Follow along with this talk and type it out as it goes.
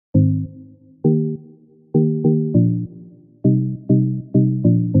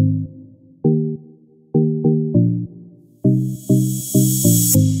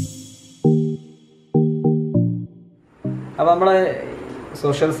അപ്പോൾ നമ്മൾ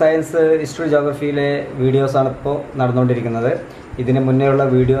social science history ജോഗ്രഫിയിലെ വീഡിയോസാണ് ഇപ്പോൾ നടന്നുകൊണ്ടിരിക്കുന്നത്. ഇതിന് മുന്നേ ഉള്ള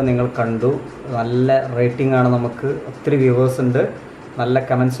വീഡിയോ നിങ്ങൾ കണ്ടു. നല്ല റേറ്റിംഗ് ആണ്, നമുക്ക് ഒത്തിരി വ്യൂവേഴ്സ് ഉണ്ട്, നല്ല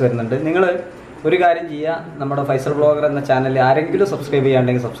കമൻറ്റ്സ് വരുന്നുണ്ട്. നിങ്ങൾ ഒരു കാര്യം ചെയ്യുക, നമ്മുടെ ഫൈസൽ വ്ളോഗർ എന്ന ചാനലിൽ ആരെങ്കിലും സബ്സ്ക്രൈബ്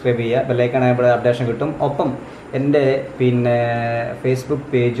ചെയ്യാണ്ടെങ്കിൽ സബ്സ്ക്രൈബ് ചെയ്യുക, ബെല്ലൈക്കൺ ആയപ്പോൾ അപ്ഡേഷൻ കിട്ടും. ഒപ്പം എൻ്റെ ഫേസ്ബുക്ക്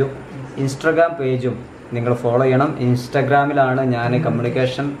പേജും ഇൻസ്റ്റാഗ്രാം പേജും നിങ്ങൾ ഫോളോ ചെയ്യണം. ഇൻസ്റ്റാഗ്രാമിലാണ് ഞാൻ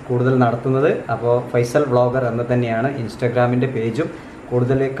കമ്മ്യൂണിക്കേഷൻ കൂടുതൽ നടത്തുന്നത്. അപ്പോൾ ഫൈസൽ വ്ളോഗർ എന്ന് തന്നെയാണ് ഇൻസ്റ്റാഗ്രാമിൻ്റെ പേജും.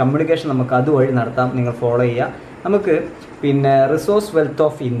 കൂടുതൽ കമ്മ്യൂണിക്കേഷൻ നമുക്ക് അതുവഴി നടത്താം, നിങ്ങൾ ഫോളോ ചെയ്യുക. നമുക്ക് റിസോഴ്സ് വെൽത്ത്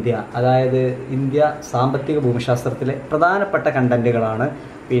ഓഫ് ഇന്ത്യ, അതായത് ഇന്ത്യ സാമ്പത്തിക ഭൂമിശാസ്ത്രത്തിലെ പ്രധാനപ്പെട്ട കണ്ടൻറ്റുകളാണ്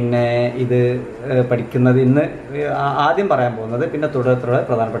ഇത് പഠിക്കുന്നത്. ഇന്ന് ആദ്യം പറയാൻ പോകുന്നത്, പിന്നെ തുടർത്തുള്ള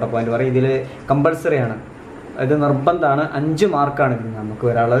പ്രധാനപ്പെട്ട പോയിന്റ് പറയും. ഇതിൽ കമ്പൾസറിയാണ്, ഇത് നിർബന്ധമാണ്. 5 മാർക്കാണ് ഇതിന്, നമുക്ക്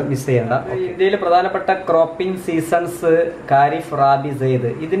ഒരാൾ മിസ് ചെയ്യേണ്ട. ഇന്ത്യയിലെ പ്രധാനപ്പെട്ട ക്രോപ്പിംഗ് സീസൺസ് ഖാരിഫ്, റാബി, സെയ്ദ്,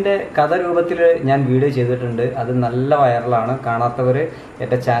 ഇതിൻ്റെ കഥ രൂപത്തിൽ ഞാൻ വീഡിയോ ചെയ്തിട്ടുണ്ട്. അത് നല്ല വൈറലാണ്. കാണാത്തവർ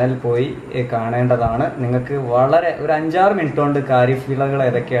എൻ്റെ ചാനലിൽ പോയി കാണേണ്ടതാണ്. നിങ്ങൾക്ക് വളരെ ഒരു 5-6 മിനിറ്റ് കൊണ്ട് ഖാരിഫ് വിളകൾ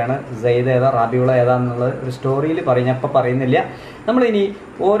ഏതൊക്കെയാണ്, സെയ്ദ് ഏതാ, റാബി വിള ഏതാണെന്നുള്ളത് ഒരു സ്റ്റോറിയിൽ ഞാൻ ഇപ്പോൾ പറയുന്നില്ല. നമ്മളിനി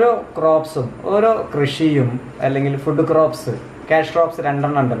ഓരോ ക്രോപ്സും, ഓരോ കൃഷിയും, അല്ലെങ്കിൽ ഫുഡ് ക്രോപ്സ്, ക്യാഷ് ക്രോപ്സ്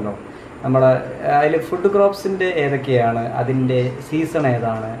 2 ഉണ്ടല്ലോ നമ്മൾ, അതിൽ ഫുഡ് ക്രോപ്സിൻ്റെ ഏതൊക്കെയാണ്, അതിൻ്റെ സീസൺ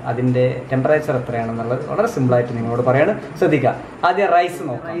ഏതാണ്, അതിൻ്റെ ടെമ്പറേച്ചർ എത്രയാണെന്നുള്ളത് വളരെ സിമ്പിളായിട്ട് നിങ്ങളോട് പറയാണ്, ശ്രദ്ധിക്കുക. ആദ്യം റൈസ്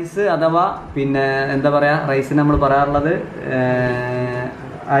നോക്കാം. റൈസ് അഥവാ എന്താ പറയുക, റൈസിന് നമ്മൾ പറയാറുള്ളത്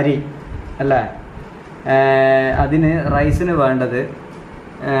അരി അല്ലേ. അതിന് റൈസിന് വേണ്ടത്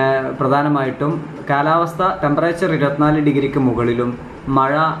പ്രധാനമായിട്ടും കാലാവസ്ഥ, ടെമ്പറേച്ചർ 24 ഡിഗ്രിക്ക് മുകളിലും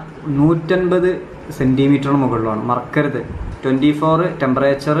മഴ 150 സെൻറ്റിമീറ്ററിന് മുകളിലാണ്. മറക്കരുത്. 24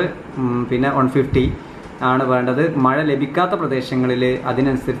 ടെമ്പറേച്ചർ, 150 ആണ് വേണ്ടത്. മഴ ലഭിക്കാത്ത പ്രദേശങ്ങളിൽ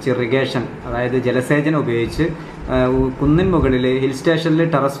അതിനനുസരിച്ച് ഇറിഗേഷൻ, അതായത് ജലസേചനം ഉപയോഗിച്ച് കുന്നിൻ മുകളിൽ ഹിൽ സ്റ്റേഷനിൽ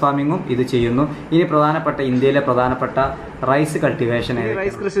ടെറസ് ഫാമിങ്ങും ഇത് ചെയ്യുന്നു. ഇനി ഇന്ത്യയിലെ പ്രധാനപ്പെട്ട റൈസ് കൾട്ടിവേഷൻ,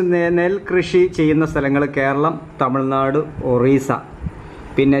 റൈസ് കൃഷി, നെൽ കൃഷി ചെയ്യുന്ന സ്ഥലങ്ങൾ കേരളം, തമിഴ്നാട്, ഒറീസ,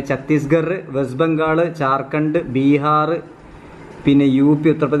 ഛത്തീസ്ഗഡ്, വെസ്റ്റ് ബംഗാൾ, ജാർഖണ്ഡ്, ബീഹാർ, UP,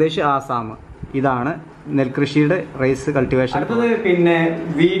 ഉത്തർപ്രദേശ്, ആസാം. ഇതാണ് നെൽകൃഷിയുടെ റൈസ് കൾട്ടിവേഷൻ. അടുത്തത്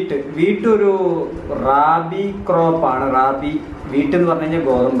വീട്ട് ഒരു റാബി ക്രോപ്പാണ്. വീട്ട് എന്ന് പറഞ്ഞു കഴിഞ്ഞാൽ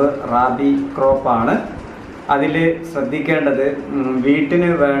ഗോതമ്പ്, റാബി ക്രോപ്പാണ്. അതിൽ ശ്രദ്ധിക്കേണ്ടത്, വീട്ടിന്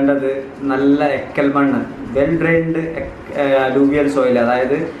വേണ്ടത് നല്ല എക്കൽ മണ്ണ്, വെൽ ഡ്രെയിൻഡ് അലൂവിയൽ സോയിൽ,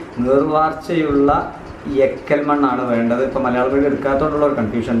 അതായത് നീർവാർച്ചയുള്ള എക്കൽ മണ്ണാണ് വേണ്ടത്. ഇപ്പോൾ മലയാളത്തിൽ എടുക്കാത്തോണ്ടുള്ള ഒരു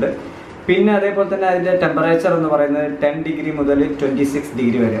കൺഫ്യൂഷൻ ഉണ്ട്. അതേപോലെ തന്നെ അതിൻ്റെ ടെമ്പറേച്ചർ എന്ന് പറയുന്നത് 10 ഡിഗ്രി മുതൽ 26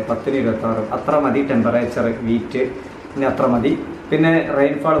 ഡിഗ്രി വരെ, 10 - 26 അത്ര മതി ടെമ്പറേച്ചർ. വീറ്റിന് അത്ര മതി.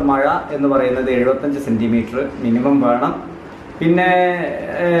 റെയിൻഫാൾ, മഴ എന്ന് പറയുന്നത് 75 സെൻറ്റിമീറ്റർ മിനിമം വേണം.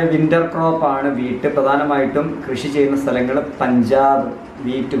 Winter ക്രോപ്പാണ് wheat. പ്രധാനമായിട്ടും കൃഷി ചെയ്യുന്ന സ്ഥലങ്ങൾ പഞ്ചാബ്,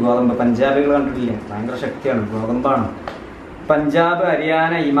 വീറ്റ്, ഗോതമ്പ്. പഞ്ചാബികൾ കണ്ടിട്ടില്ലേ, ഭയങ്കര ശക്തിയാണ്, ഗോതമ്പാണ്. പഞ്ചാബ്,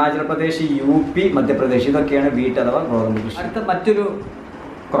 ഹരിയാന, ഹിമാചൽ പ്രദേശ്, UP, മധ്യപ്രദേശ്, ഇതൊക്കെയാണ് വീറ്റ് അഥവാ ഗോതമ്പ് കൃഷി. അടുത്ത മറ്റൊരു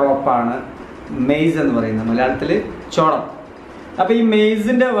ക്രോപ്പാണ് മെയ്സ് എന്ന് പറയുന്നത്, മലയാളത്തിൽ ചോളം. അപ്പോൾ ഈ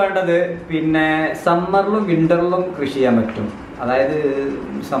മെയ്സിൻ്റെ വേണ്ടത് സമ്മറിലും വിൻ്ററിലും കൃഷി ചെയ്യാൻ പറ്റും. അതായത്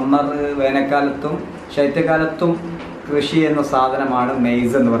സമ്മർ, വേനൽക്കാലത്തും ശൈത്യകാലത്തും കൃഷി ചെയ്യുന്ന സാധനമാണ്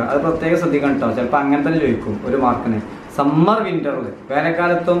മെയ്സ് എന്ന് പറയുന്നത്. അത് പ്രത്യേകം ശ്രദ്ധിക്കണം കേട്ടോ, ചിലപ്പോൾ അങ്ങനെ തന്നെ ചോദിക്കും ഒരു മാർക്കിന്. സമ്മർ, വിൻ്ററിൽ,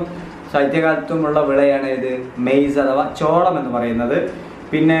 വേനൽക്കാലത്തും ശൈത്യകാലത്തുമുള്ള വിളയാണ് ഇത് മെയ്സ് അഥവാ ചോളം എന്ന് പറയുന്നത്.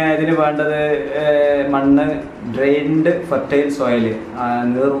 ഇതിന് വേണ്ടത് മണ്ണ്, ഡ്രെയിൻഡ് ഫെർട്ടൈൽ സോയിൽ,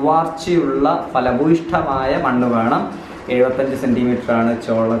 നീർവാർച്ചയുള്ള ഫലഭൂയിഷ്ഠമായ മണ്ണ് വേണം. 75 സെൻറ്റിമീറ്ററാണ്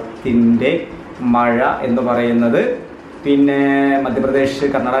ചോളത്തിൻ്റെ മഴ എന്ന് പറയുന്നത്. മധ്യപ്രദേശ്,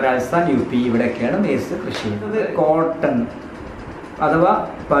 കർണാടക, രാജസ്ഥാൻ, UP ഇവിടെയൊക്കെയാണ് മെയ്സ് കൃഷി ചെയ്യുന്നത്. കോട്ടൺ അഥവാ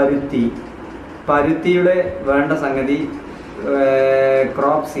പരുത്തിയുടെ വേണ്ട സംഗതി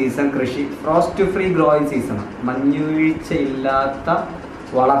ക്രോപ്പ് സീസൺ, കൃഷി ഫ്രോസ്റ്റ് ഫ്രീ ഗ്രോയിങ് സീസൺ, മഞ്ഞുവീഴ്ച ഇല്ലാത്ത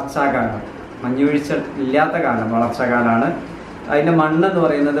വളർച്ചാകാലം, വളർച്ചാകാലമാണ്. അതിൻ്റെ മണ്ണെന്ന്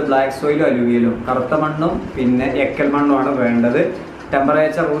പറയുന്നത് ബ്ലാക്ക് സോയിലും അലൂവിയലും, കറുത്ത മണ്ണും എക്കൽ മണ്ണുമാണ് വേണ്ടത്.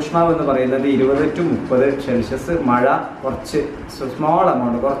 ടെമ്പറേച്ചർ, ഊഷ്മാവ് എന്ന് പറയുന്നത് 20 to 30 സെൽഷ്യസ്. മഴ കുറച്ച്, സ്മോൾ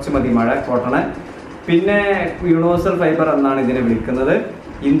എമൗണ്ട്, കുറച്ച് മതി മഴ. കോട്ടണ് യൂണിവേഴ്സൽ ഫൈബർ എന്നാണ് ഇതിനെ വിളിക്കുന്നത്.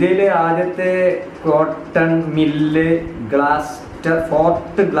 ഇന്ത്യയിലെ ആദ്യത്തെ cotton mill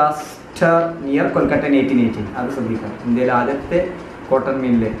fort Gloster near Kolkata 1818. അത് ശ്രദ്ധിക്കാം. ഇന്ത്യയിലെ ആദ്യത്തെ cotton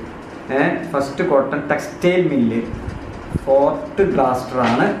mill, first cotton textile mill fort Gloster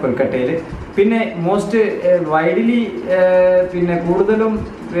ആണ് കൊൽക്കട്ടയിൽ. മോസ്റ്റ് വൈഡ്ലി കൂടുതലും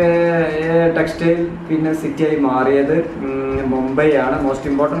ടെക്സ്റ്റൈൽ സിറ്റിയായി മാറിയത് മുംബൈ ആണ്. Most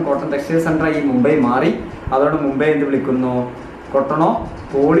important cotton textile സെൻ്ററായി Mumbai മാറി. അതോടെ മുംബൈ എന്ത് വിളിക്കുന്നു, കൊട്ടണോ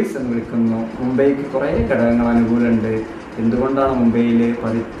പോളിസ് എന്ന് വിളിക്കുന്നു. മുംബൈക്ക് കുറേ ഘടകങ്ങൾ അനുകൂലമുണ്ട്. എന്തുകൊണ്ടാണ് മുംബൈയിൽ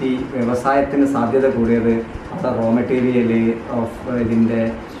പരുത്തി വ്യവസായത്തിന് സാധ്യത കൂടിയത്? അവിടെ റോ മെറ്റീരിയൽ ഓഫ് ഇതിൻ്റെ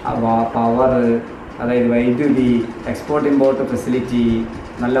പവർ, അതായത് വൈദ്യുതി, എക്സ്പോർട്ട് ഇമ്പോർട്ട് ഫെസിലിറ്റി,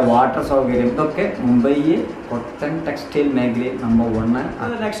 നല്ല വാട്ടർ സൗകര്യം, ഇതൊക്കെ മുംബൈയെ കോട്ടൺ ടെക്സ്റ്റൈൽ മേഖലയിൽ നമ്പർ 1.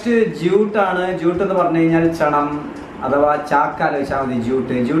 അത് നെക്സ്റ്റ് ജൂട്ടാണ്. ജൂട്ട് എന്ന് പറഞ്ഞു കഴിഞ്ഞാൽ ചണം അഥവാ ചാക്കാലോചിച്ചാൽ മതി.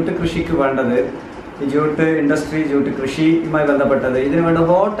 ജൂട്ട് കൃഷിക്ക് വേണ്ടത്, ജൂട്ട് ഇൻഡസ്ട്രി, ജൂട്ട് കൃഷിയുമായി ബന്ധപ്പെട്ടത് ഇതിന് വേണ്ട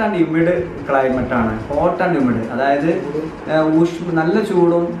hot and humid ക്ലൈമറ്റാണ്. Hot and humid അതായത് നല്ല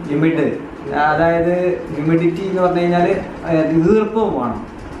ചൂടും ഹ്യൂമിഡ്, അതായത് ഹ്യൂമിഡിറ്റി എന്ന് പറഞ്ഞു കഴിഞ്ഞാൽ ഈർപ്പവും വേണം,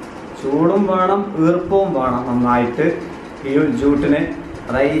 ചൂടും വേണം ഈർപ്പവും വേണം നന്നായിട്ട് ഈ ജൂട്ടിന്.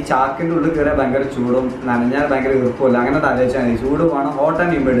 അതായത് ഈ ചാക്കിൻ്റെ ഉള്ളിൽ കയറിയാൽ ഭയങ്കര ചൂടും നനഞ്ഞാൽ ഭയങ്കര ഈർപ്പമില്ല, അങ്ങനെ ആലോചിച്ചാൽ മതി. ചൂട് വേണം, ഹോട്ട്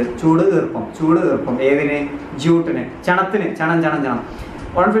ആൻഡ് ഹ്യൂമിഡ്, ചൂട് ഈർപ്പം. ഏതിന്? ജൂട്ടിന്. ചണത്തിന് ചണം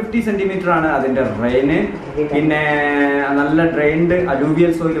 150 സെൻറ്റിമീറ്റർ ആണ് അതിൻ്റെ റെയിന്. പിന്നെ നല്ല ഡ്രെയിൻഡ്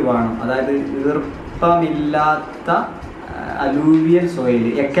അലൂവിയൽ സോയിൽ വേണം, അതായത് ഈർപ്പമില്ലാത്ത അലൂവിയൽ സോയിൽ,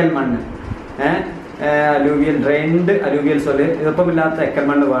 എക്കൽ മണ്ണ്, ഡ്രെയിൻഡ് അലൂവിയൽ സോയിൽ, ഈർപ്പമില്ലാത്ത എക്കൽ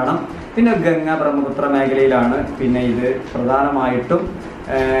മണ്ണ് വേണം. പിന്നെ ഗംഗ ബ്രഹ്മപുത്ര മേഖലയിലാണ്. പിന്നെ ഇത് പ്രധാനമായിട്ടും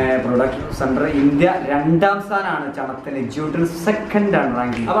പ്രൊഡക്ഷൻ സെൻറ്റർ. ഇന്ത്യ 2ാം സ്ഥാനമാണ് ചണത്തിന്, ജൂട്ടിന് 2nd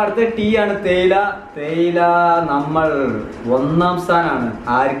റാങ്കിങ്. അപ്പോൾ അടുത്ത ടീ ആണ്. തേയില നമ്മൾ 1ാം സ്ഥാനമാണ്.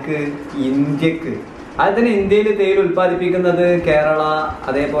 ആർക്ക്? ഇന്ത്യക്ക്. അത് തന്നെ ഇന്ത്യയിൽ തേയില ഉൽപ്പാദിപ്പിക്കുന്നത് കേരള,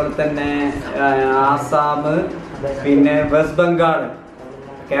 അതേപോലെ തന്നെ ആസാം, പിന്നെ വെസ്റ്റ് ബംഗാൾ.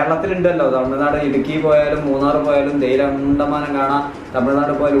 കേരളത്തിലുണ്ടല്ലോ, തമിഴ്നാട് ഇടുക്കി പോയാലും മൂന്നാർ പോയാലും തേയില ഉണ്ടമാനം കാണാം.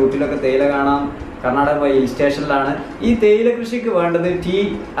 തമിഴ്നാട് പോയാൽ ഊട്ടിലൊക്കെ തേയില കാണാം. കർണാടക പോയ ഹിൽ സ്റ്റേഷനിലാണ്. ഈ തേയില കൃഷിക്ക് വേണ്ടത്, ടീ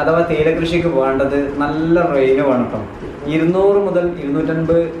അഥവാ തേയില കൃഷിക്ക് വേണ്ടത് നല്ല റെയിന് വേണം കേട്ടോ. 200 മുതൽ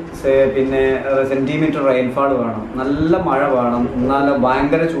 250 പിന്നെ സെൻറ്റിമീറ്റർ റെയിൻഫാൾ വേണം. നല്ല മഴ വേണം, എന്നാലും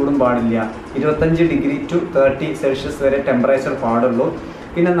ഭയങ്കര ചൂടും പാടില്ല. 25 ഡിഗ്രി ടു 30 സെൽഷ്യസ് വരെ ടെമ്പറേച്ചർ പാടുള്ളൂ.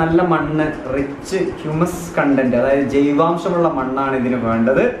 പിന്നെ നല്ല മണ്ണ്, റിച്ച് ഹ്യൂമസ് കണ്ടന്റ്, അതായത് ജൈവാംശമുള്ള മണ്ണാണ് ഇതിന്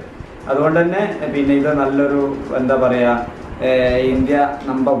വേണ്ടത്. അതുകൊണ്ട് തന്നെ പിന്നെ ഇത് നല്ലൊരു എന്താ പറയുക, ഇന്ത്യ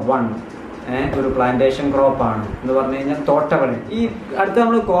നമ്പർ 1 ഒരു പ്ലാന്റേഷൻ ക്രോപ്പാണ് എന്ന് പറഞ്ഞു കഴിഞ്ഞാൽ തോട്ടവിള. ഈ അടുത്ത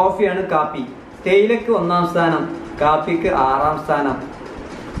നമ്മൾ കോഫിയാണ്. കാപ്പി. തേയിലക്ക് 1ാം സ്ഥാനം, കാപ്പിക്ക് 6ാം സ്ഥാനം.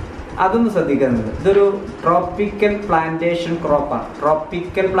 അതൊന്ന് ശ്രദ്ധിക്കുന്നത്. ഇതൊരു ട്രോപ്പിക്കൽ പ്ലാന്റേഷൻ ക്രോപ്പാണ്.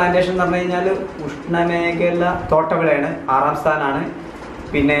 ട്രോപ്പിക്കൽ പ്ലാന്റേഷൻ എന്ന് പറഞ്ഞു കഴിഞ്ഞാൽ ഉഷ്ണമേഖല തോട്ടവിളയാണ്. 6ാം സ്ഥാനമാണ്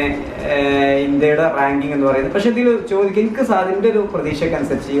പിന്നെ ഇന്ത്യയുടെ റാങ്കിങ് എന്ന് പറയുന്നത്. പക്ഷെ ഇതിൽ ചോദിക്കുക, എനിക്ക് ഇതിൻ്റെ ഒരു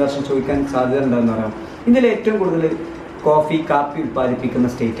പ്രതീക്ഷയ്ക്കനുസരിച്ച് ഈ വർഷം ചോദിക്കാൻ സാധ്യത ഉണ്ടെന്ന് പറയാം. ഇന്ത്യയിൽ ഏറ്റവും കൂടുതൽ കാപ്പി ഉൽപ്പാദിപ്പിക്കുന്ന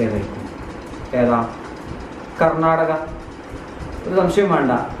സ്റ്റേറ്റ് ഏതായിരിക്കും? ഏതാ? കർണാടക. ഒരു സംശയം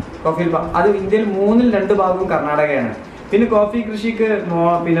വേണ്ട. അത് ഇന്ത്യയിൽ 3ൽ 2 ഭാഗവും കർണാടകയാണ്. പിന്നെ കോഫി കൃഷിക്ക്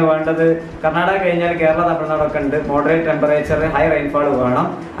പിന്നെ വേണ്ടത് കർണാടക കഴിഞ്ഞാൽ കേരള, തമിഴ്നാടൊക്കെ ഉണ്ട്. മോഡറേറ്റ് ടെമ്പറേച്ചർ, ഹൈ റെയിൻഫാൾ വേണം.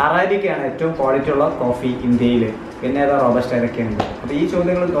 അറാബിക്കയാണ് ഏറ്റവും ക്വാളിറ്റി ഉള്ള കോഫി ഇന്ത്യയിൽ. പിന്നെ ഏതാ? റോബസ്റ്റ ഇതൊക്കെയുണ്ട്. അപ്പോൾ ഈ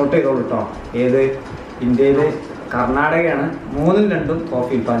ചോദ്യങ്ങൾ നോട്ട് ചെയ്തോളൂ കേട്ടോ. ഏത്? ഇന്ത്യയിൽ കർണാടകയാണ് 3ൽ 2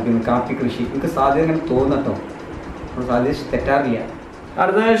 കോഫി ഉൽപ്പാദിക്കുന്നത്. കാപ്പി കൃഷി എനിക്ക് സാധ്യത ഇങ്ങനെ തോന്നട്ടോ, സാധ്യത തെറ്റാറില്ല.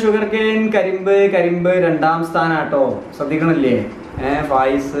 അടുത്ത ഷുഗർ കെയിൻ, കരിമ്പ് 2ാം സ്ഥാനം കേട്ടോ. ശ്രദ്ധിക്കണില്ലേ?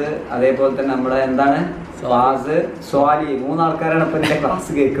 ഫായിസ്, അതേപോലെ തന്നെ നമ്മുടെ എന്താണ് ഫാസ്, സ്വാലി, 3 ആൾക്കാരാണ് ഇപ്പം എൻ്റെ ക്ലാസ്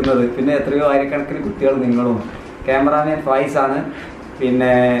കേൾക്കുന്നത്. പിന്നെ എത്രയോ ആയിരക്കണക്കിന് കുട്ടികൾ നിങ്ങളും. ക്യാമറാമാൻ ഫായിസ് ആണ്.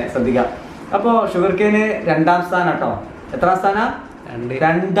 പിന്നെ ശ്രദ്ധിക്കാം. അപ്പോൾ ഷുഗർ കെയിന് 2ാം സ്ഥാനം കേട്ടോ. എത്രാം സ്ഥാനം?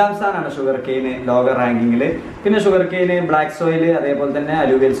 2ാം സ്ഥാനമാണ് ഷുഗർ കെയിന് ലോക റാങ്കിങ്ങിൽ. പിന്നെ ഷുഗർ കെയിന് ബ്ലാക്ക് സോയിൽ, അതേപോലെ തന്നെ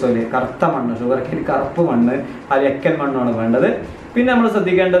അലൂവിയൽ സോയിൽ, കറുത്ത മണ്ണ്. ഷുഗർ കെയിൻ കറുപ്പ് മണ്ണ്, അത് എക്കൽ മണ്ണാണ് വേണ്ടത്. പിന്നെ നമ്മൾ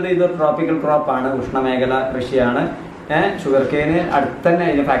ശ്രദ്ധിക്കേണ്ടത് ഇത് ട്രോപ്പിക്കൽ ക്രോപ്പാണ്, ഉഷ്ണമേഖല കൃഷിയാണ്. ഷുഗർ കെയിന് അടുത്ത് തന്നെ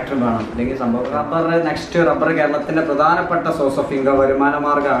അതിന് ഫാക്ടറി വേണം, അല്ലെങ്കിൽ സംഭവം. റബ്ബർ കേരളത്തിൻ്റെ പ്രധാനപ്പെട്ട സോഴ്സ് ഓഫ് ഇൻകം, വരുമാന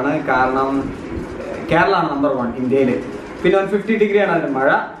മാർഗ്ഗമാണ്. കാരണം കേരളമാണ് നമ്പർ 1 ഇന്ത്യയിൽ. പിന്നെ 150 ഡിഗ്രിയാണ് അതിന് മഴ,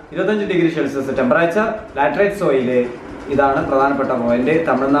 25 degree Celsius temperature, laterite soil. ഇതാണ് പ്രധാനപ്പെട്ട പോയിന്റ്.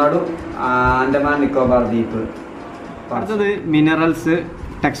 തമിഴ്നാടും ആൻഡമാൻ നിക്കോബാർ ദ്വീപ്. അടുത്തത് മിനറൽസ്.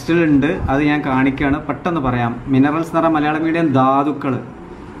 ടെക്സ്റ്റിലുണ്ട്, അത് ഞാൻ കാണിക്കുകയാണ്, പെട്ടെന്ന് പറയാം. മിനറൽസ് എന്ന് പറഞ്ഞാൽ മലയാളം മീഡിയം ധാതുക്കൾ.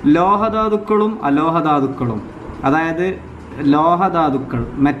 ലോഹധാതുക്കളും അലോഹധാതുക്കളും. അതായത് ലോഹധാതുക്കൾ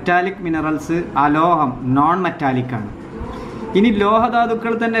മെറ്റാലിക് മിനറൽസ്, അലോഹം നോൺ മെറ്റാലിക് ആണ്. ഇനി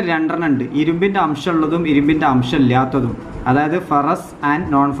ലോഹധാതുക്കൾ തന്നെ 2 ഉണ്ട്. ഇരുമ്പിൻ്റെ അംശമുള്ളതും ഇരുമ്പിൻ്റെ അംശമില്ലാത്തതും. അതായത് ferrous and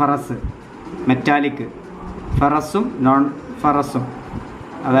non ferrous. Metallic ഫെറസും non ഫെറസും,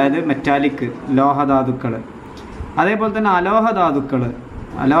 അതായത് മെറ്റാലിക് ലോഹധാതുക്കൾ. അതേപോലെ തന്നെ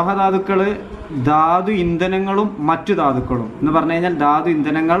അലോഹധാതുക്കൾ ധാതു ഇന്ധനങ്ങളും മറ്റു ധാതുക്കളും എന്ന് പറഞ്ഞു കഴിഞ്ഞാൽ ധാതു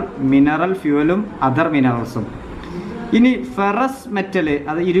ഇന്ധനങ്ങൾ, മിനറൽ ഫ്യൂവലും അതർ മിനറൽസും. ഇനി ഫെറസ് മെറ്റൽ,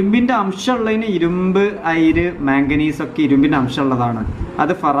 അത് ഇരുമ്പിൻ്റെ അംശമുള്ളതിന് ഇരുമ്പ്, അയിര്, മാംഗനീസ് ഒക്കെ ഇരുമ്പിൻ്റെ അംശമുള്ളതാണ്,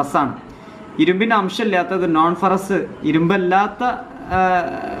 അത് ഫെറസാണ്. ഇരുമ്പിൻ്റെ അംശമില്ലാത്തത് നോൺ ഫെറസ്, ഇരുമ്പല്ലാത്ത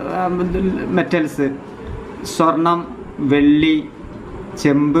മെറ്റൽസ്, സ്വർണം, വെള്ളി,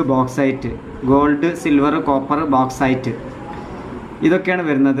 ചെമ്പ്, bauxite, gold, silver, copper, bauxite ഇതൊക്കെയാണ്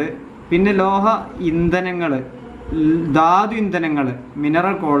വരുന്നത്. പിന്നെ ലോഹ ഇന്ധനങ്ങൾ, ധാതു ഇന്ധനങ്ങൾ,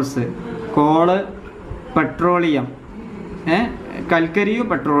 മിനറൽ കോൾസ്, കോള്, പെട്രോളിയം, കൽക്കരിയും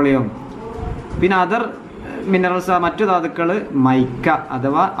പെട്രോളിയവും. പിന്നെ അതർ മിനറൽസ്, മറ്റു ധാതുക്കൾ മൈക്ക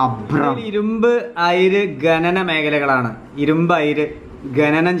അഥവാ അഭ്രം. ഇരുമ്പ് അയിര് ഖനന മേഖലകളാണ്. ഇരുമ്പ് അയിര്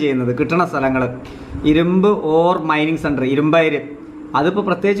ഖനനം ചെയ്യുന്നത് കിട്ടുന്ന സ്ഥലങ്ങൾ. ഇരുമ്പ് ഓർ മൈനിങ് സെൻറ്റർ, ഇരുമ്പയിര്. അതിപ്പോൾ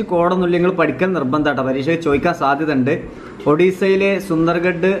പ്രത്യേകിച്ച് കോഡൊന്നുമില്ല, നിങ്ങൾ പഠിക്കാൻ നിർബന്ധമാട്ടോ, പരീക്ഷയ്ക്ക് ചോദിക്കാൻ സാധ്യത ഉണ്ട്. ഒഡീസയിലെ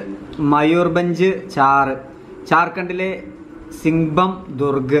സുന്ദർഗഡ്, മയൂർഭഞ്ച്, ജാർഖണ്ഡിലെ സിംഗ്ബം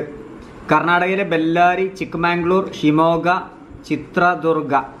ദുർഗ്, കർണാടകയിലെ ബെല്ലാരി, ചിക്ക്മാംഗ്ലൂർ, ഷിമോഗ,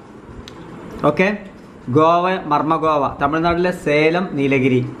 ചിത്രദുർഗ. ഓക്കെ. ഗോവ, മർമഗോവ. തമിഴ്നാട്ടിലെ സേലം,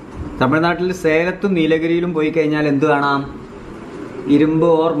 നീലഗിരി. തമിഴ്നാട്ടിൽ സേലത്തും നീലഗിരിയിലും പോയി കഴിഞ്ഞാൽ എന്ത് കാണാം? ഇരുമ്പ്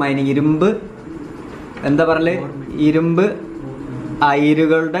ഓർ മൈനിങ്, ഇരുമ്പ് എന്താ പറയല്, ഇരുമ്പ്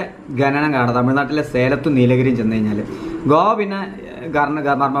അയിരുകളുടെ ഖനനം കാണാം തമിഴ്നാട്ടിലെ സേലത്തും നീലഗിരിയും ചെന്ന് കഴിഞ്ഞാൽ. ഗോവ പിന്നെ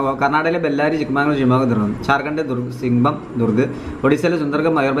കർണാടകയിലെ ബെല്ലാരി, ചിക്ക്മാംഗ്ലൂർ, ഷിമോഗ, ദുർഗ്. ജാർഖണ്ഡ് സിംഗ്ബം ദുർഗ്. ഒഡീസയിലെ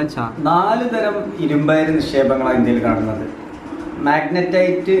സുന്ദർഗഡ്, മയൂർഭഞ്ച്. 4 തരം ഇരുമ്പയിര് നിക്ഷേപങ്ങളാണ് ഇന്ത്യയിൽ കാണുന്നത്.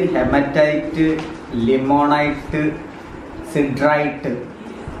 Magnetite, haematite, limonite, സിഡ്രൈറ്റ്.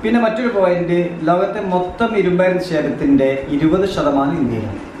 പിന്നെ മറ്റൊരു പോയിന്റ്, ലോകത്തെ മൊത്തം ഇരുമ്പയിര് നിക്ഷേപത്തിൻ്റെ 20%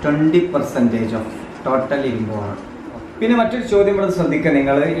 ഇന്ത്യയിലാണ്. 20% ഓഫ് ടോട്ടൽ ഇരുമ്പാണ്. പിന്നെ മറ്റൊരു ചോദ്യം ഇവിടെ ശ്രദ്ധിക്കുക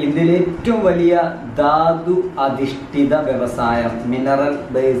നിങ്ങൾ. ഇന്ത്യയിലെ ഏറ്റവും വലിയ ധാതു അധിഷ്ഠിത വ്യവസായം, മിനറൽ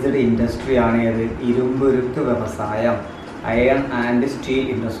ബേസ്ഡ് ഇൻഡസ്ട്രി ആണ് ഏത്? ഇരുമ്പുരുക്ക് വ്യവസായം, അയൺ ആൻഡ് സ്റ്റീൽ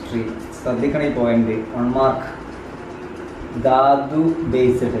ഇൻഡസ്ട്രി. ശ്രദ്ധിക്കണം ഈ പോയിന്റ്. 1 മാർക്ക്. ധാതു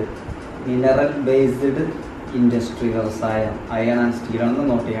ബേസ്ഡ്, മിനറൽ ബേസ്ഡ് ഇൻഡസ്ട്രി വ്യവസായം, അയൺ ആൻഡ് സ്റ്റീൽ ആണെന്ന്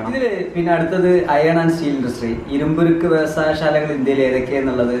നോട്ട് ചെയ്യണം. ഇതിൽ പിന്നെ അടുത്തത് അയൺ ആൻഡ് സ്റ്റീൽ ഇൻഡസ്ട്രി, ഇരുമ്പുരുക്ക് വ്യവസായശാലകൾ ഇന്ത്യയിൽ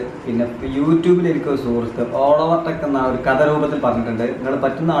ഏതൊക്കെയാന്നുള്ളത്. പിന്നെ യൂട്യൂബിൽ എനിക്കൊരു സുഹൃത്ത് ഓൾ ഓവർ ടെക് എന്ന ഒരു കഥ രൂപത്തിൽ പറഞ്ഞിട്ടുണ്ട്. നിങ്ങൾ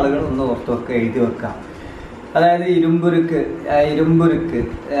പറ്റുന്ന ആളുകൾ ഒന്ന് ഓർത്ത് വെക്കുക, എഴുതി വെക്കാം. അതായത് ഇരുമ്പുരുക്ക്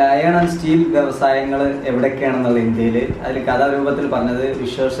അയൺ ആൻഡ് സ്റ്റീൽ വ്യവസായങ്ങൾ എവിടെയൊക്കെയാണെന്നുള്ള ഇന്ത്യയിൽ. അതിൽ കഥാരൂപത്തിൽ പറഞ്ഞത്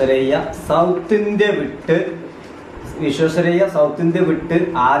വിശ്വേശ്വരയ്യ സൗത്ത് ഇന്ത്യ വിട്ട്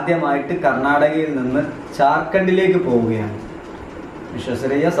ആദ്യമായിട്ട് കർണാടകയിൽ നിന്ന് ജാർഖണ്ഡിലേക്ക് പോവുകയാണ്.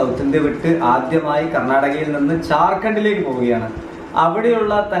 വിശ്വേശ്വരയ്യ സൗത്ത് ഇന്ത്യ വിട്ട് ആദ്യമായി കർണാടകയിൽ നിന്ന് ജാർഖണ്ഡിലേക്ക് പോവുകയാണ്.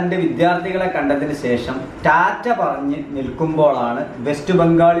 അവിടെയുള്ള തൻ്റെ വിദ്യാർത്ഥികളെ കണ്ടതിന് ശേഷം ടാറ്റ പറഞ്ഞ് നിൽക്കുമ്പോഴാണ് വെസ്റ്റ്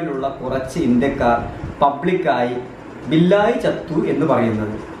ബംഗാളിലുള്ള കുറച്ച് ഇന്ത്യക്കാർ പബ്ലിക്കായി ബില്ലായി ചത്തു എന്ന്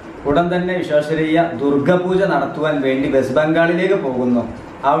പറയുന്നത്. ഉടൻ തന്നെ വിശ്വേശ്വരയ്യ ദുർഗപൂജ നടത്തുവാൻ വേണ്ടി വെസ്റ്റ് ബംഗാളിലേക്ക് പോകുന്നു.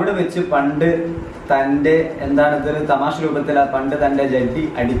 അവിടെ വെച്ച് പണ്ട് തൻ്റെ ഇതൊരു തമാശ രൂപത്തിൽ പണ്ട് തൻ്റെ ജഡ്ഡി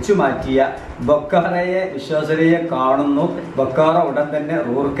അടിച്ചു മാറ്റിയ ബൊക്കാറയെ വിശ്വേശ്വരയ്യ കാണുന്നു. ബൊക്കാറ ഉടൻ തന്നെ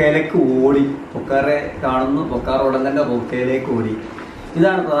റൂർക്കയിലേക്ക് ഓടി. ഓടി.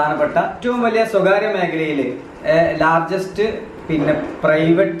 ഇതാണ് പ്രധാനപ്പെട്ട ഏറ്റവും വലിയ സ്വകാര്യ മേഖലയിൽ ലാർജസ്റ്റ് പിന്നെ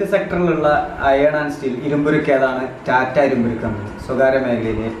പ്രൈവറ്റ് സെക്ടറിലുള്ള അയൺ ആൻഡ് സ്റ്റീൽ ഇരുമ്പുരുക്ക് ഏതാണ്? ടാറ്റ ഇരുമ്പുരുക്കാണ് സ്വകാര്യ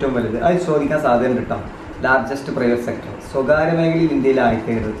മേഖലയിൽ ഏറ്റവും വലുത്. അത് ചോദിക്കാൻ സാധ്യത കിട്ടാം. ലാർജസ്റ്റ് പ്രൈവറ്റ് സെക്ടർ സ്വകാര്യ മേഖലയിൽ ഇന്ത്യയിൽ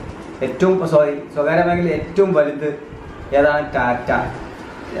ആയിത്തീരുന്നത് സ്വകാര്യ മേഖലയിൽ ഏറ്റവും വലുത് ഏതാണ്? ടാറ്റ.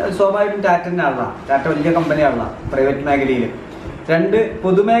 സ്വാഭാവികമായിട്ടും ടാറ്റ തന്നെയാണല്ലോ. ടാറ്റ വലിയ കമ്പനിയാണല്ലോ പ്രൈവറ്റ് മേഖലയിൽ. 2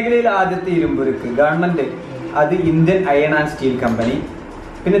 പൊതുമേഖലയിൽ ആദ്യത്തെ ഇരുമ്പുരുക്ക് ഗവൺമെൻറ്, അത് Indian iron and steel company.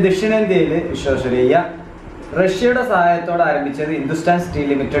 പിന്നെ ദക്ഷിണേന്ത്യയിൽ വിശ്വേശ്വരയ്യ. റഷ്യയുടെ സഹായത്തോടെ ആരംഭിച്ചത് ഹിന്ദുസ്ഥാൻ സ്റ്റീൽ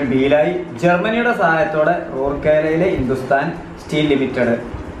ലിമിറ്റഡ് ബീലായി. ജർമ്മനിയുടെ സഹായത്തോടെ റൂർക്കേലയിലെ ഹിന്ദുസ്ഥാൻ സ്റ്റീൽ ലിമിറ്റഡ്.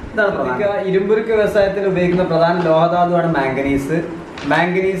 ഇതാണ് പ്രധാന ഇരുമ്പുരുക്ക് വ്യവസായത്തിൽ ഉപയോഗിക്കുന്ന പ്രധാന ലോഹധാതുവാണ്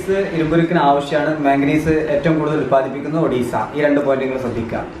മാംഗനീസ് ഇരുമ്പുരുക്കിന് ആവശ്യമാണ്. മാംഗനീസ് ഏറ്റവും കൂടുതൽ ഉൽപ്പാദിപ്പിക്കുന്നത് ഒഡീസ. ഈ 2 പോയിന്റുകൾ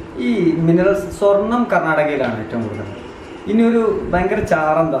ശ്രദ്ധിക്കുക. ഈ മിനറൽസ്, സ്വർണം കർണാടകയിലാണ് ഏറ്റവും കൂടുതൽ. ഇനി ഒരു ഭയങ്കര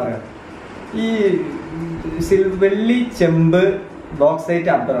ചാറെന്താ പറയുക, ഈ വെള്ളി, ചെമ്പ്, ബോക്സൈറ്റ്,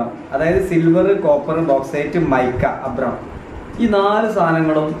 അബ്രം. അതായത് സിൽവർ, കോപ്പർ, ബോക്സൈറ്റ്, മൈക്ക, അബ്രം. ഈ 4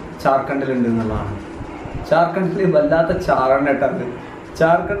 സാധനങ്ങളും ജാർഖണ്ഡിലുണ്ട് എന്നുള്ളതാണ്. ജാർഖണ്ഡിൽ വല്ലാത്ത ചാറണ്ണിട്ടത്.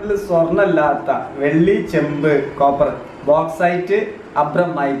 ജാർഖണ്ഡിൽ സ്വർണ്ണമില്ലാത്ത വെള്ളി, ചെമ്പ്, കോപ്പർ, ബോക്സൈറ്റ്, അബ്രം,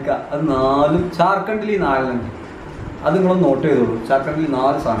 മൈക്ക, അത് 4 ജാർഖണ്ഡിൽ ഈ 4 അത് നിങ്ങളൊന്ന് നോട്ട് ചെയ്തോളൂ. ജാർഖണ്ഡിൽ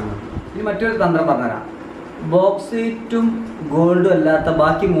 4 സാധനങ്ങൾ. ഇനി മറ്റൊരു തന്ത്രം പറഞ്ഞുതരാം. ബോക്സൈറ്റും ഗോൾഡും അല്ലാത്ത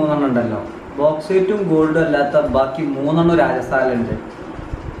ബാക്കി 3 ഉണ്ടല്ലോ. ബോക്സൈറ്റും ഗോൾഡും അല്ലാത്ത ബാക്കി 3 രാജസ്ഥാനിലുണ്ട്.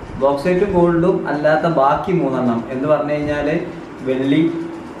 ബോക്സൈറ്റും ഗോൾഡും അല്ലാത്ത ബാക്കി 3 എന്ന് പറഞ്ഞു കഴിഞ്ഞാൽ വെള്ളി,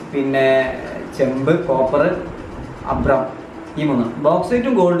 പിന്നെ ചെമ്പ്, കോപ്പർ, അബ്രം. ഈ 3.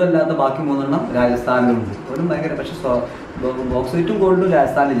 ബോക്സൈറ്റും ഗോൾഡും അല്ലാത്ത ബാക്കി 3 രാജസ്ഥാനിലുണ്ട്. ഒരു ഭയങ്കര പക്ഷെ ബോക്സൈറ്റും ഗോൾഡും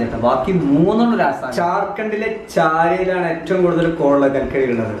രാജസ്ഥാനിലില്ല കേട്ടോ. ബാക്കി 3 രാജസ്ഥാൻ. ജാർഖണ്ഡിലെ ചാരിയയിലാണ് ഏറ്റവും കൂടുതൽ കൽക്കരി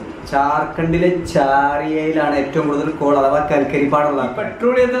ഉള്ളത്. ജാർഖണ്ഡിലെ ചാരിയയിലാണ് ഏറ്റവും കൂടുതൽ കോൾ അഥവാ കൽക്കരിപ്പാടുള്ളത്.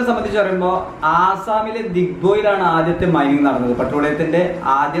 പെട്രോളിയത്തിനെ സംബന്ധിച്ച് പറയുമ്പോൾ ആസാമിലെ ദിഗ്ബോയിലാണ് ആദ്യത്തെ മൈനിങ് നടന്നത്. പെട്രോളിയത്തിന്റെ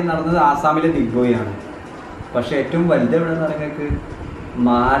ആദ്യം നടന്നത് ആസാമിലെ ദിഗ്ബോയിലാണ്. പക്ഷേ ഏറ്റവും വലുത് എവിടെയെന്ന് പറയുന്നത്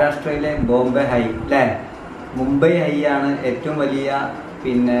മഹാരാഷ്ട്രയിലെ ബോംബെ ഹൈ അല്ലേ, മുംബൈ ഹൈ ആണ് ഏറ്റവും വലിയ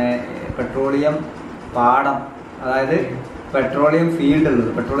പിന്നെ പെട്രോളിയം പാടം, അതായത് പെട്രോളിയം ഫീൽഡ് ഉള്ളത്,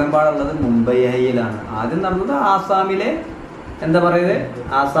 പെട്രോളിയം പാടം ഉള്ളത് മുംബൈ ഹൈയിലാണ്. ആദ്യം നടന്നത് ആസാമിലെ എന്താ പറയുന്നത്,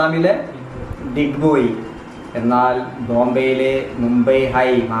 ആസാമിലെ ഡിഗ്ബോയി. എന്നാൽ ബോംബെയിലെ മുംബൈ ഹൈ,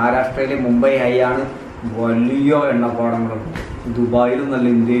 മഹാരാഷ്ട്രയിലെ മുംബൈ ഹൈ ആണ് വലിയ എണ്ണപ്പാടങ്ങളും. ദുബായിലും നല്ല,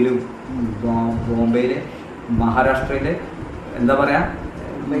 ഇന്ത്യയിലും ബോംബെയിലെ മഹാരാഷ്ട്രയിലെ എന്താ പറയുക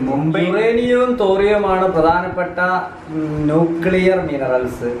മുംബൈ. യുറേനിയവും തോറിയവുമാണ് പ്രധാനപ്പെട്ട ന്യൂക്ലിയർ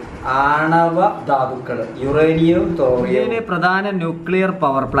മിനറൽസ്, ആണവ ധാതുക്കൾ. യുറേനിയവും തോറിയവും പ്രധാന ന്യൂക്ലിയർ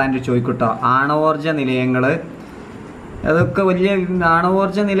പവർ പ്ലാന്റ് ചോദിക്കട്ടോ, ആണവോർജ നിലയങ്ങൾ. അതൊക്കെ വലിയ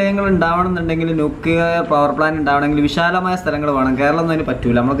ആണവോർജ നിലയങ്ങൾ ഉണ്ടാവണമെന്നുണ്ടെങ്കിൽ, ന്യൂക്ലിയർ പവർ പ്ലാന്റ് ഉണ്ടാവണമെങ്കിൽ വിശാലമായ സ്ഥലങ്ങൾ വേണം. കേരളം ഒന്നും അതിന്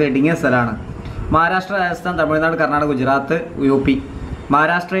പറ്റൂല, നമുക്ക് ഇടുങ്ങിയ സ്ഥലമാണ്. മഹാരാഷ്ട്ര, രാജസ്ഥാൻ, തമിഴ്നാട്, കർണാടക, ഗുജറാത്ത്, UP.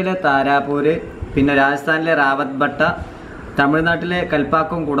 മഹാരാഷ്ട്രയിലെ താരാപൂര്, പിന്നെ രാജസ്ഥാനിലെ റാവത്ത് ഭട്ട, തമിഴ്നാട്ടിലെ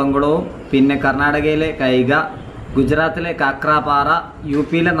കൽപ്പാക്കും കുടംകുളവും, പിന്നെ കർണാടകയിലെ കൈഗ, ഗുജറാത്തിലെ കാക്രാപാറ,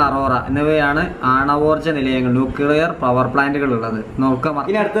 UPയിലെ നറോറ എന്നിവയാണ് ആണവോർജ നിലയങ്ങൾ, ന്യൂക്ലിയർ പവർ പ്ലാന്റുകൾ ഉള്ളത്. നോക്കാം.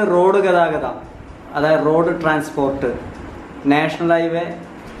 ഇനി അടുത്ത് റോഡ് ഗതാഗതം, അതായത് road transport, national highway,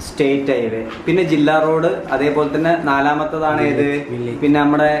 state highway, പിന്നെ ജില്ലാ റോഡ്, അതേപോലെ തന്നെ നാലാമത്തതാണ് ഏത്, പിന്നെ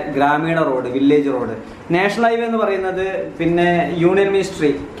നമ്മുടെ ഗ്രാമീണ road, village road. National highway എന്ന് പറയുന്നത് പിന്നെ യൂണിയൻ മിനിസ്ട്രി,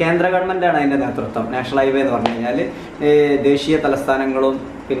 കേന്ദ്ര ഗവൺമെൻറ്റാണ് അതിൻ്റെ നേതൃത്വം. നാഷണൽ ഹൈവേ എന്ന് പറഞ്ഞു കഴിഞ്ഞാൽ ദേശീയ തലസ്ഥാനങ്ങളും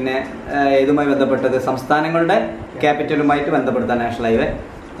പിന്നെ ഇതുമായി ബന്ധപ്പെട്ടത് സംസ്ഥാനങ്ങളുടെ ക്യാപിറ്റലുമായിട്ട് ബന്ധപ്പെടുത്ത നാഷണൽ ഹൈവേ.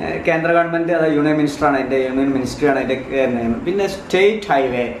 കേന്ദ്ര ഗവൺമെൻറ്, അതായത് യൂണിയൻ മിനിസ്റ്ററാണ് അതിൻ്റെ, യൂണിയൻ മിനിസ്ട്രിയാണ് അതിൻ്റെ നിയമം. പിന്നെ സ്റ്റേറ്റ്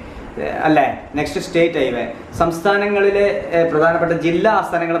ഹൈവേ അല്ലേ, നെക്സ്റ്റ് സ്റ്റേറ്റ് ഹൈവേ. സംസ്ഥാനങ്ങളിലെ പ്രധാനപ്പെട്ട ജില്ലാ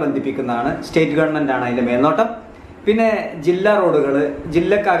ആസ്ഥാനങ്ങളെ ബന്ധിപ്പിക്കുന്നതാണ്, സ്റ്റേറ്റ് ഗവൺമെൻറ് ആണ് അതിൻ്റെ മേൽനോട്ടം. പിന്നെ ജില്ലാ റോഡുകൾ,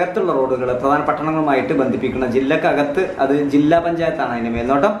 ജില്ലക്കകത്തുള്ള റോഡുകൾ, പ്രധാന പട്ടണങ്ങളുമായിട്ട് ബന്ധിപ്പിക്കുന്ന ജില്ലക്കകത്ത്, അത് ജില്ലാ പഞ്ചായത്താണ് അതിൻ്റെ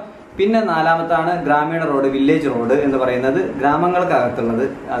മേൽനോട്ടം. പിന്നെ നാലാമത്താണ് ഗ്രാമീണ റോഡ്, വില്ലേജ് റോഡ് എന്ന് പറയുന്നത് ഗ്രാമങ്ങൾക്കകത്തുള്ളത്,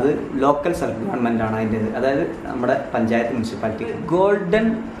 അത് ലോക്കൽ സെൽഫ് ഗവൺമെൻറ് ആണ് അതിൻ്റെത്, അതായത് നമ്മുടെ panchayat, municipality. Golden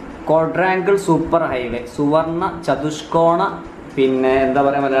ക്വാഡ്രാങ്കിൾ super highway, സുവർണ ചതുഷ്കോണ, പിന്നെ എന്താ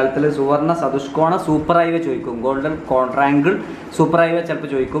പറയുക മലയാളത്തിൽ സുവർണ ചതുഷ്കോണ സൂപ്പർ ഹൈവേ ചോദിക്കും. ഗോൾഡൻ ക്വാഡ്രാങ്കിൾ സൂപ്പർ ഹൈവേ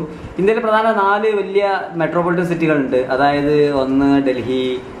ചിലപ്പോൾ ചോദിക്കും. ഇന്ത്യയിലെ പ്രധാന 4 വലിയ മെട്രോപൊളിറ്റൻ സിറ്റികളുണ്ട്, അതായത് ഒന്ന് ഡൽഹി,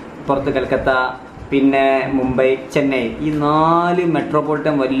 പുറത്ത് കൽക്കത്ത, പിന്നെ മുംബൈ, ചെന്നൈ. ഈ 4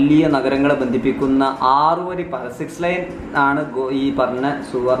 മെട്രോപൊളിറ്റൻ വലിയ നഗരങ്ങളെ ബന്ധിപ്പിക്കുന്ന 6 വരി പാത, 6 ലൈൻ ആണ് ഈ പറഞ്ഞ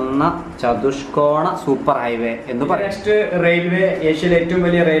സുവർണ ചതുഷ്കോണ സൂപ്പർ ഹൈവേ എന്ന് പറയും. നെക്സ്റ്റ് റെയിൽവേ, ഏഷ്യയിലെ ഏറ്റവും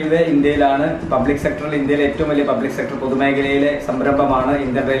വലിയ റെയിൽവേ ഇന്ത്യയിലാണ്. പബ്ലിക് സെക്ടറിൽ ഇന്ത്യയിലെ ഏറ്റവും വലിയ പബ്ലിക് സെക്ടർ പൊതുമേഖലയിലെ സംരംഭമാണ്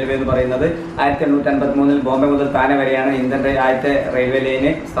ഇന്ത്യൻ റെയിൽവേ എന്ന് പറയുന്നത്. 1853 ബോംബെ മുതൽ താനെ വരെയാണ് ഇന്ത്യൻ ആദ്യത്തെ റെയിൽവേ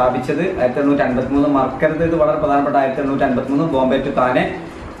ലൈന് സ്ഥാപിച്ചത്. 1853 മറക്കരുത്, ഇത് വളരെ പ്രധാനപ്പെട്ട 1853 ബോംബെ ടു താനെ.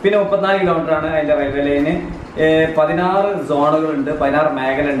 പിന്നെ 34 കിലോമീറ്ററാണ് അതിൻ്റെ റെയിൽവേ ലൈന്. 16 സോണുകളുണ്ട്, 16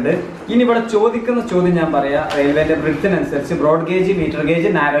 മേഖല ഉണ്ട്. ഇനി ഇവിടെ ചോദിക്കുന്ന ചോദ്യം ഞാൻ പറയാം. റെയിൽവേൻ്റെ ബ്രിഡ്ജിനനുസരിച്ച് broad gauge, metre gauge,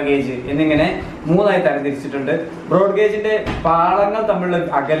 narrow gauge എന്നിങ്ങനെ 3 തരംതിരിച്ചിട്ടുണ്ട്. ബ്രോഡ് ഗേജിൻ്റെ പാളങ്ങൾ തമ്മിലുള്ള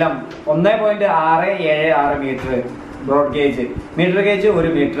അകലം 1.676 metre broad gauge. Metre gauge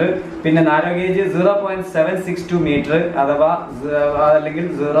 1 metre. പിന്നെ നാരോ ഗേജ് 0.762 മീറ്റർ, അഥവാ അല്ലെങ്കിൽ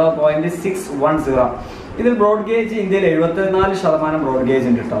 0.610. ഇതിൽ ബ്രോഡ് ഗേജ് ഇന്ത്യയിൽ 74% ബ്രോഡ് ഗേജ്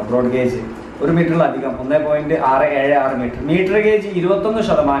ഉണ്ട് കേട്ടോ. Broad gauge 1 മീറ്ററിലധികം 1.676 metre. Metre gauge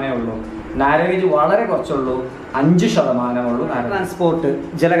 21% ഉള്ളൂ. നാരോ ഗേജ് വളരെ കുറച്ചുള്ളൂ, 5% ഉള്ളൂ. ട്രാൻസ്പോർട്ട്,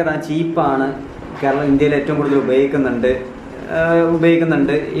 ജലഗതാഗതം ചീപ്പാണ്. കേരളം ഇന്ത്യയിൽ ഏറ്റവും കൂടുതൽ ഉപയോഗിക്കുന്നുണ്ട്.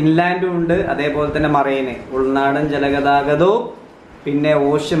 ഇൻലാൻഡും ഉണ്ട്, അതേപോലെ തന്നെ മറൈന്, ഉൾനാടൻ ജലഗതാഗതവും പിന്നെ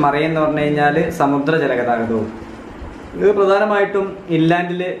ഓഷ്യൻ മറൈൻ എന്ന് പറഞ്ഞു കഴിഞ്ഞാൽ സമുദ്ര ജലഗതാഗതവും. ഇത് പ്രധാനമായിട്ടും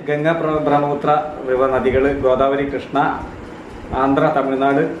ഇൻലാൻഡിൽ ഗംഗ, ബ്രഹ്മപുത്ര റിവർ നദികൾ, ഗോദാവരി, കൃഷ്ണ, ആന്ധ്ര,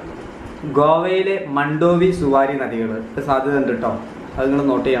 തമിഴ്നാട്, ഗോവയിലെ മണ്ടോവി, സുവാരി നദികൾ സാധ്യത ഉണ്ട് കേട്ടോ, അത് നിങ്ങൾ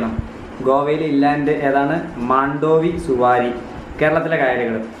നോട്ട് ചെയ്യണം. ഗോവയിലെ ഇൻലാൻഡ് ഏതാണ്? മാണ്ടോവി, സുവാരി. കേരളത്തിലെ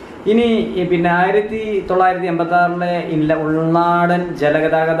കായലുകൾ. ഇനി പിന്നെ 1986 ഉൾനാടൻ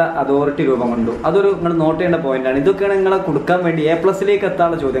ജലഗതാഗത അതോറിറ്റി രൂപം കൊണ്ടു. അതൊരു നിങ്ങൾ നോട്ട് ചെയ്യേണ്ട പോയിന്റാണ്. ഇതൊക്കെയാണ് നിങ്ങളെ കൊടുക്കാൻ വേണ്ടി A+ലേക്ക്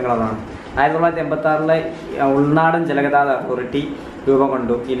എത്താനുള്ള ചോദ്യങ്ങൾ. അതാണ് 1986 ഉൾനാടൻ ജലഗതാഗത അതോറിറ്റി രൂപം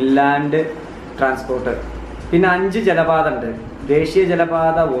കൊണ്ടു. Inland transport. പിന്നെ 5 ജലപാത ഉണ്ട്. ദേശീയ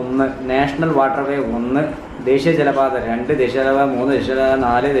ജലപാത 1, നാഷണൽ വാട്ടർവേ 1, ദേശീയ ജലപാത 2, ദേശീയ ജലപാത 3, ദേശീയ ജലപാത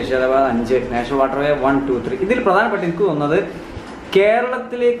 4, ദേശീയ ജലപാത 5, നാഷണൽ വാട്ടർവേ 1, 2, 3. ഇതിൽ പ്രധാനപ്പെട്ട എനിക്ക് തോന്നുന്നത്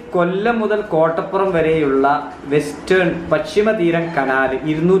കേരളത്തിലെ കൊല്ലം മുതൽ കോട്ടപ്പുറം വരെയുള്ള വെസ്റ്റേൺ പശ്ചിമ തീരം കനാൽ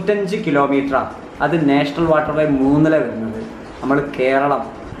 205 കിലോമീറ്ററാണ്. അത് നാഷണൽ വാട്ടർവേ 3 വരുന്നത്. നമ്മൾ കേരളം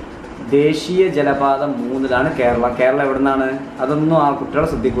ദേശീയ ജലപാത 3 കേരളം. കേരളം എവിടെ നിന്നാണ്? അതൊന്നും ആ കുട്ടികളെ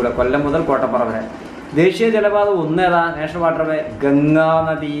ശ്രദ്ധിക്കൂല. കൊല്ലം മുതൽ കോട്ടപ്പുറം വരെ. ദേശീയ ജലപാത 1 ഏതാ? നാഷണൽ വാട്ടർവേ ഗംഗാ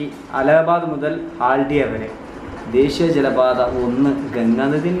നദി അലഹബാദ് മുതൽ ഹാൽഡിയ വരെ. ദേശീയ ജലപാത 1 ഗംഗാ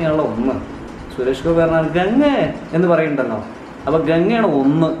നദി തന്നെയുള്ള 1. സുരേഷ് ഗോപി പറഞ്ഞാൽ ഗംഗ എന്ന് പറയുന്നുണ്ടല്ലോ. അപ്പോൾ ഗംഗയാണ്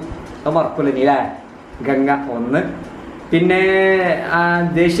 1, അത് മറക്കൂല നീ അല്ലേ? ഗംഗ 1. പിന്നെ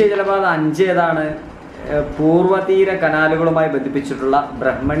ദേശീയ ജലപാത 5 ഏതാണ്? പൂർവ്വതീര കനാലുകളുമായി ബന്ധിപ്പിച്ചിട്ടുള്ള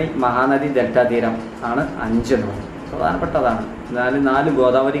ബ്രഹ്മണി മഹാനദി ഡെൽറ്റ തീരം ആണ് 5 എണ്ണം. പ്രധാനപ്പെട്ടതാണ്. 4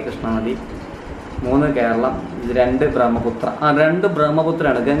 ഗോദാവരി കൃഷ്ണനദി, 3 കേരളം, 2 ബ്രഹ്മപുത്ര. 2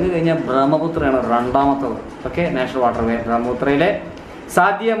 ബ്രഹ്മപുത്രയാണ്. ഗംഗ കഴിഞ്ഞാൽ ബ്രഹ്മപുത്രയാണ് രണ്ടാമത്തത്. Okay, national waterway. ബ്രഹ്മപുത്രയിലെ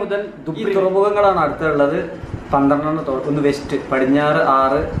സാദിയ മുതൽ ഈ തുറമുഖങ്ങളാണ് അടുത്തുള്ളത്. 12 ഒന്ന് വെസ്റ്റ്, പടിഞ്ഞാറ്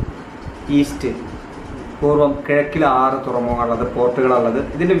 6, ഈസ്റ്റ് പൂർവ്വം, കിഴക്കിൽ 6 തുറമുഖങ്ങളുള്ളത്, പോർട്ടുകളുള്ളത്.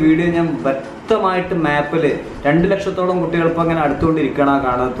 ഇതിൻ്റെ വീഡിയോ ഞാൻ വ്യക്തമായിട്ട് മാപ്പിൽ 2 ലക്ഷത്തോളം കുട്ടികൾ ഇപ്പോൾ അങ്ങനെ അടുത്തുകൊണ്ടിരിക്കണം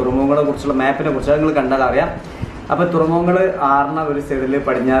കാണുന്നത്. തുറമുഖങ്ങളെ കുറിച്ചുള്ള മാപ്പിനെ കുറിച്ച് നിങ്ങൾ കണ്ടാൽ അറിയാം. അപ്പോൾ തുറമുഖങ്ങൾ 6 ഒരു സൈഡിൽ,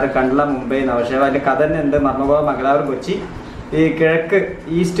 പടിഞ്ഞാറ് കണ്ടള, മുംബൈ, നവശേവ, അതിൻ്റെ കഥ തന്നെ ഉണ്ട്. മർമ്മഗോവ, മംഗലാപുരം, കൊച്ചി. ഈ കിഴക്ക്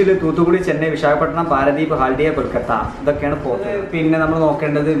ഈസ്റ്റിൽ തൂത്തുക്കുടി, ചെന്നൈ, വിശാഖപട്ടണം, പാരദീപ്, ഹാൽഡിയ, കൊൽക്കത്ത, ഇതൊക്കെയാണ് പോർട്ട്. പിന്നെ നമ്മൾ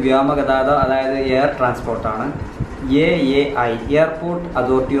നോക്കേണ്ടത് വ്യോമഗതാഗതം, അതായത് air ട്രാൻസ്പോർട്ടാണ്. AAI airport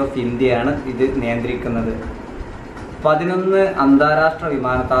authority of ഇന്ത്യയാണ് ഇത് നിയന്ത്രിക്കുന്നത്. 11 അന്താരാഷ്ട്ര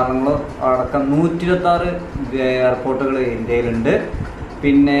വിമാനത്താവളങ്ങൾ അടക്കം 126 എയർപോർട്ടുകൾ ഇന്ത്യയിലുണ്ട്.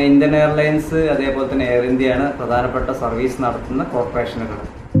 പിന്നെ ഇന്ത്യൻ എയർലൈൻസ്, അതേപോലെ തന്നെ എയർ ഇന്ത്യയാണ് പ്രധാനപ്പെട്ട സർവീസ് നടത്തുന്ന കോർപ്പറേഷനുകൾ.